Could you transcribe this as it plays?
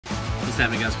What's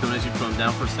happening, guys? Coming at you from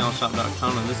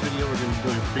downforsoundshop.com. In this video, we're going to be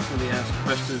doing frequently asked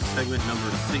questions segment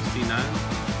number 69.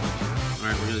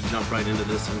 Alright, we're going to jump right into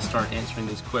this and start answering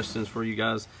these questions for you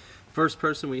guys. First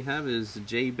person we have is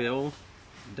JBell-TS5IL.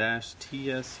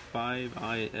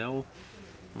 I don't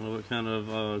know what kind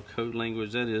of code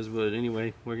language that is, but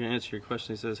anyway, we're going to answer your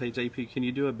question. He says, hey JP, can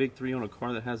you do a big 3 on a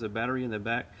car that has a battery in the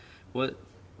back? What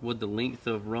would the length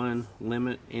of run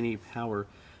limit any power?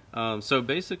 So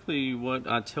basically what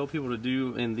I tell people to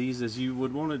do in these is you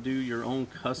would want to do your own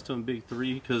custom big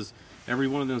 3, because every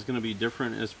one of them is going to be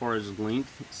different as far as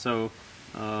length. So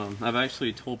I've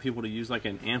actually told people to use like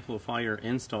an amplifier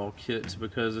install kit,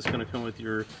 because it's going to come with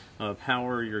your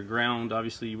power, your ground.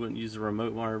 Obviously you wouldn't use the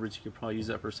remote wire, but you could probably use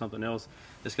that for something else.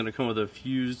 It's going to come with a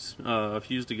fuse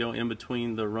to go in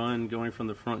between the run going from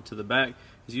the front to the back.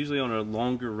 Because usually on a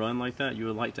longer run like that, you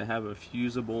would like to have a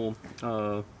fusible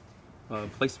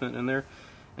placement in there,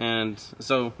 and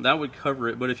so that would cover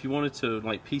it. But if you wanted to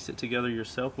like piece it together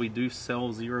yourself, we do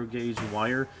sell 0 gauge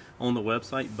wire on the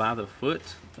website by the foot,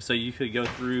 so you could go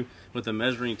through with a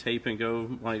measuring tape and go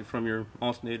like from your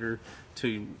alternator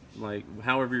to like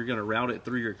however you're going to route it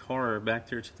through your car back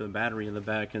there to the battery in the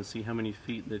back and see how many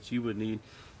feet that you would need.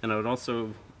 And I would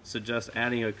also suggest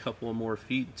adding a couple of more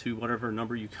feet to whatever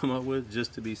number you come up with,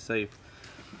 just to be safe.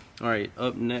 All right,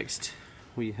 up next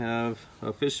we have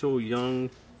official young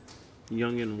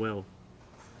and well.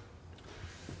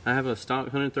 I have a stock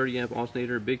 130 amp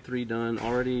alternator, big 3 done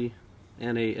already,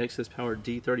 and a excess power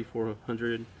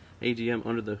D3400 AGM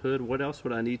under the hood. What else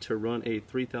would I need to run a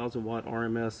 3000 watt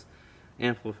RMS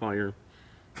amplifier?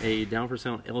 A Down for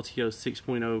Sound LTO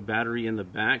 6.0 battery in the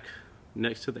back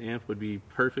next to the amp would be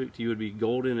perfect. You would be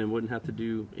golden and wouldn't have to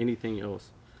do anything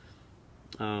else.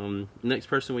 Next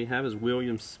person we have is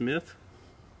William Smith.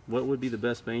 What would be the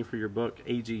best bang for your buck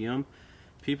AGM?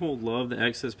 People love the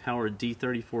excess power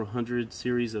D3400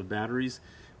 series of batteries.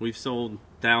 We've sold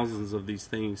thousands of these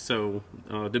things. So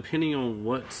depending on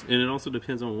what, and it also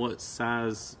depends on what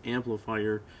size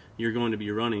amplifier you're going to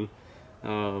be running.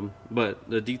 But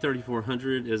the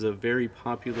D3400 is a very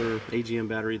popular AGM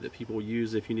battery that people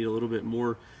use if you need a little bit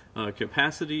more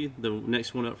capacity. The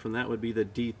next one up from that would be the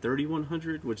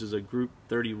D3100, which is a Group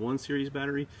 31 series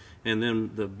battery, and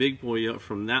then the big boy up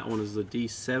from that one is the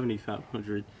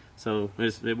D7500. So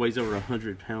it weighs over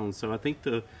 100 pounds. So I think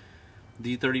the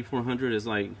D3400 is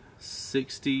like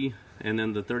 60, and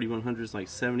then the 3100 is like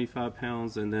 75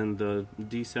 pounds, and then the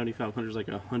D7500 is like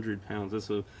 100 pounds. That's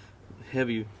a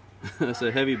heavy it's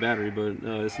a heavy battery, but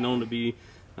it's known to be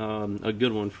a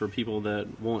good one for people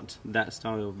that want that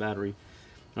style of battery.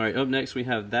 All right, up next we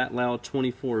have That Loud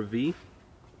 24V.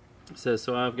 It says,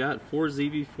 so I've got 4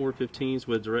 ZV415s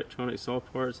with Directronic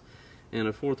soft parts and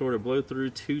a 4th order blow through,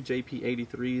 2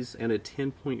 JP83s, and a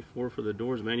 10.4 for the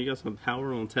doors. Man, you got some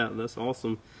power on tap. That's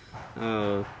awesome.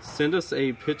 Send us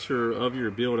a picture of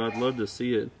your build. I'd love to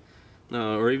see it,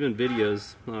 or even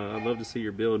videos. I'd love to see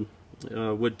your build.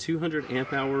 Would 200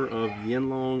 amp hour of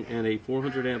Yinlong and a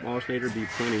 400 amp alternator be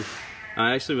plenty?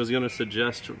 I actually was going to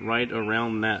suggest right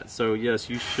around that. So yes,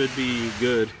 you should be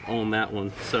good on that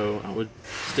one. So I would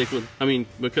stick with,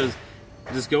 because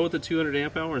just go with the 200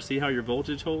 amp hour and see how your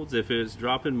voltage holds. If it's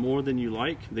dropping more than you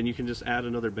like, then you can just add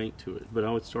another bank to it. But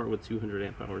I would start with 200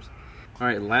 amp hours. All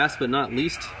right, last but not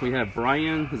least, we have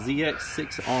Brian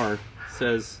ZX6R.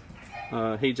 Says,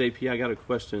 hey JP, I got a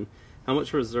question. How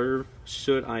much reserve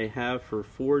should I have for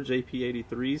 4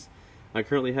 JP83s? I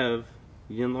currently have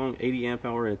Yinlong 80 amp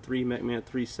hour and 3 McMahon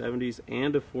 370s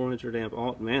and a 400 amp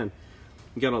alt. Man,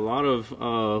 you got a lot of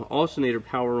alternator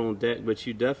power on deck, but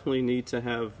you definitely need to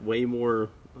have way more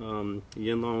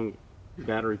Yinlong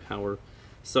battery power.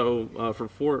 So for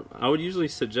 4, I would usually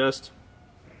suggest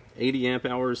 80 amp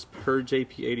hours per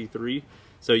JP83.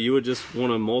 So you would just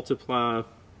want to multiply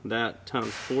that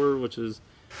times 4, which is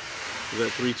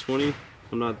that 320?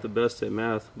 I'm not the best at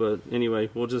math, but anyway,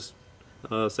 we'll just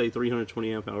say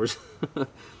 320 amp hours.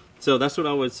 So that's what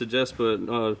I would suggest, but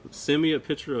send me a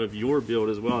picture of your build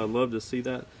as well. I'd love to see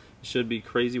that. It should be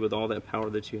crazy with all that power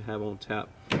that you have on tap.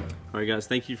 All right, guys,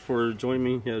 thank you for joining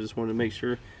me. Yeah, I just wanted to make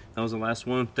sure that was the last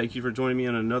one. Thank you for joining me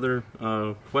on another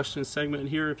question segment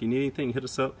here. If you need anything, hit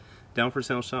us up,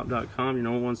 downforsoundshop.com, your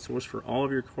number 1 source for all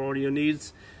of your car audio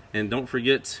needs. And don't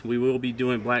forget, we will be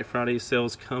doing Black Friday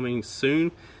sales coming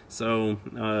soon. So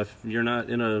if you're not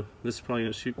in a, this is probably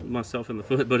going to shoot myself in the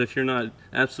foot, but if you're not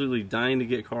absolutely dying to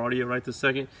get car audio right this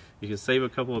second, you can save a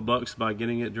couple of bucks by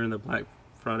getting it during the Black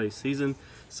Friday season.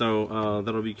 So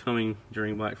that'll be coming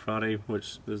during Black Friday,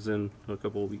 which is in a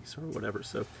couple of weeks or whatever.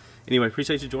 So anyway,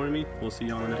 appreciate you joining me. We'll see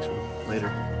you on the next one. Later.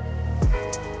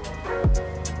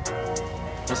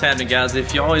 What's happening, guys?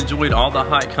 If y'all enjoyed all the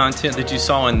hot content that you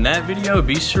saw in that video,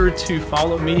 be sure to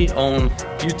follow me on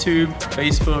YouTube,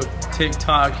 Facebook,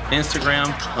 TikTok,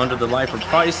 Instagram under the Life of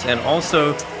Price, and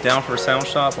also Down for Sound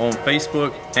Shop on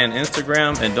Facebook and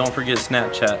Instagram, and don't forget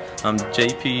Snapchat. I'm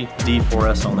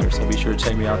JPD4S on there, so be sure to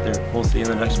check me out there. We'll see you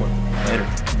in the next one.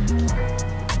 Later.